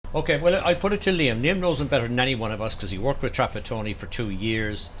Okay, well, I put it to Liam. Liam knows him better than any one of us because he worked with Trapattoni for 2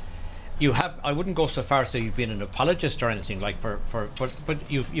 years. You have, I wouldn't go so far as say you've been an apologist or anything like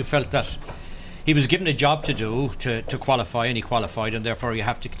but you felt that he was given a job to do to qualify, and he qualified, and therefore you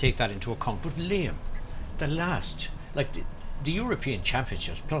have to take that into account. But Liam, the last, like the European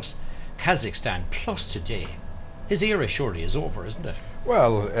Championships plus Kazakhstan plus today, his era surely is over, isn't it?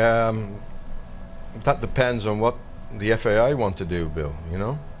 Well, that depends on what the FAI want to do, Bill, you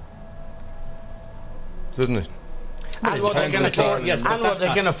know? Doesn't it? And what they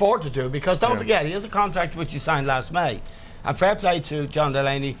can afford to do, because don't forget, he has a contract which he signed last May. And fair play to John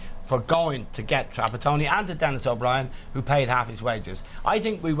Delaney for going to get Trapattoni, and to Dennis O'Brien, who paid half his wages. I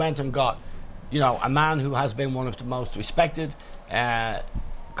think we went and got, you know, a man who has been one of the most respected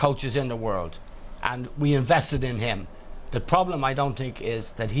coaches in the world, and we invested in him. The problem, I don't think,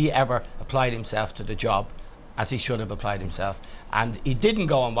 is that he ever applied himself to the job as he should have applied himself, and he didn't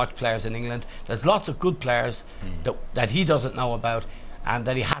go and watch players in England. There's lots of good players that he doesn't know about and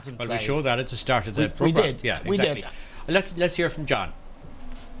that he hasn't played. Well, we showed that at the start of the programme. We did. Yeah, we exactly. did. Let's hear from John.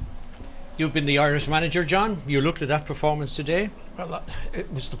 You've been the Irish manager, John. You looked at that performance today. Well,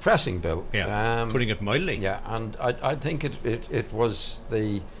 it was depressing, Bill. Yeah, putting it mildly. Yeah, and I think it was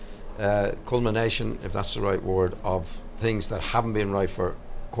the culmination, if that's the right word, of things that haven't been right for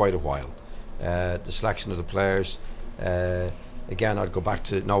quite a while. The selection of the players. Again, I'd go back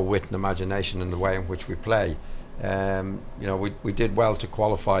to no wit and imagination in the way in which we play. You know, we did well to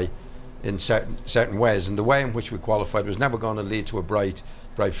qualify in certain ways, and the way in which we qualified was never going to lead to a bright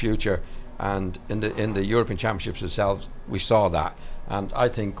future. And in the European Championships itself, we saw that. And I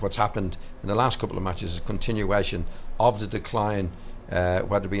think what's happened in the last couple of matches is a continuation of the decline,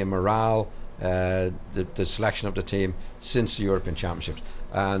 whether it be in morale, the selection of the team since the European Championships.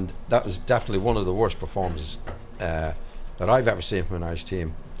 And that was definitely one of the worst performances that I've ever seen from an Irish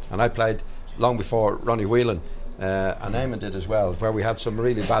team. And I played long before Ronnie Whelan, and Eamon did as well, where we had some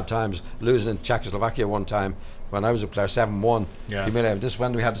really bad times, losing in Czechoslovakia one time when I was a player, 7-1. Yeah. Humiliating. This is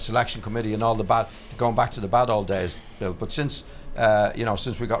when we had the selection committee and all the bad, going back to the bad old days, Bill. But since you know,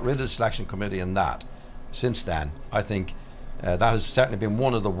 since we got rid of the selection committee and that, since then, I think that has certainly been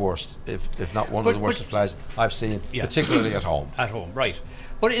one of the worst, if not one of the worst players I've seen, particularly at home. At home, right.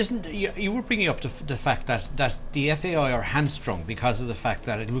 But isn't, you were bringing up the fact that the FAI are hamstrung because of the fact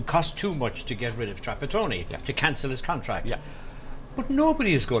that it would cost too much to get rid of Trapattoni, to cancel his contract. Yeah. But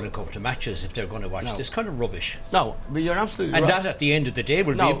nobody is going to come to matches if they're going to watch this kind of rubbish. No, but you're absolutely right. And that, at the end of the day,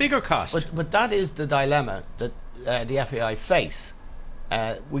 will be a bigger cost. But that is the dilemma that the FAI face.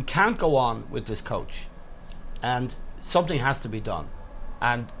 We can't go on with this coach, and something has to be done.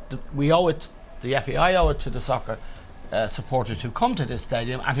 And we owe it, the FAI owe it to the soccer supporters who come to this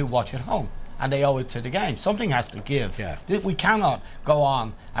stadium and who watch at home, and they owe it to the game. Something has to give. Yeah. We cannot go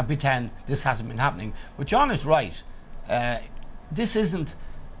on and pretend this hasn't been happening. But John is right. This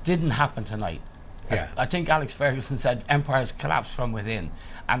didn't happen tonight. Yeah. I think Alex Ferguson said empires collapse from within,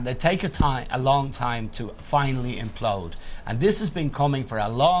 and they take a long time to finally implode. And this has been coming for a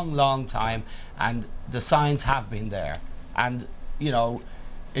long time, and the signs have been there. And you know,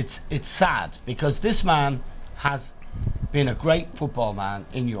 it's sad because this man has been a great football man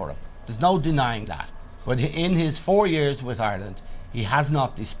in Europe. There's no denying that. But in his 4 years with Ireland, he has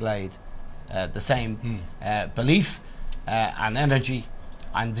not displayed the same belief and energy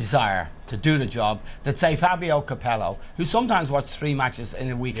and desire to do the job that, say, Fabio Capello, who sometimes watched 3 matches in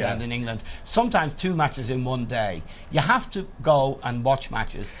a weekend in England, sometimes 2 matches in one day. You have to go and watch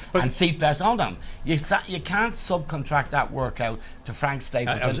matches and see players. Hold on, you can't subcontract that work out to Frank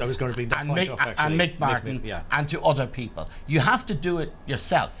Stapleton I was going to bring that point up, actually. And Mick Martin and to other people. You have to do it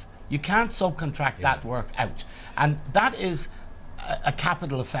yourself. You can't subcontract that work out, and that is a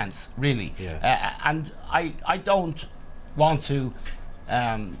capital offence, really. And I don't want to,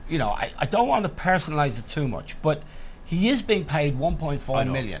 you know, I don't want to personalise it too much, but he is being paid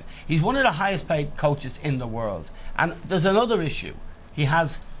 1.4 million. He's one of the highest paid coaches in the world. And there's another issue. He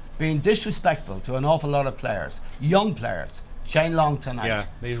has been disrespectful to an awful lot of players, young players. Shane Long tonight,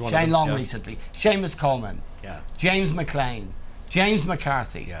 Shane Long recently, Seamus Coleman, James McLean, James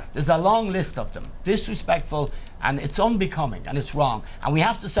McCarthy. There's a long list of them. Disrespectful, and it's unbecoming, and it's wrong. And we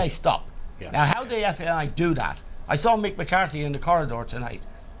have to say stop. Now, how do the FAI do that? I saw Mick McCarthy in the corridor tonight.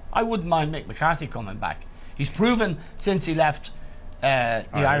 I wouldn't mind Mick McCarthy coming back. He's proven since he left the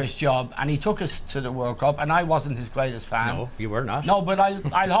Irish job, and he took us to the World Cup, and I wasn't his greatest fan. No, you were not. No, but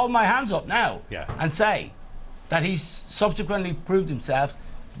I'll hold my hands up now and say that he's subsequently proved himself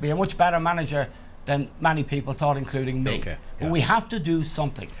to be a much better manager than many people thought, including me. But we have to do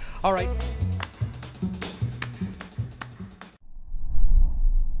something. All right.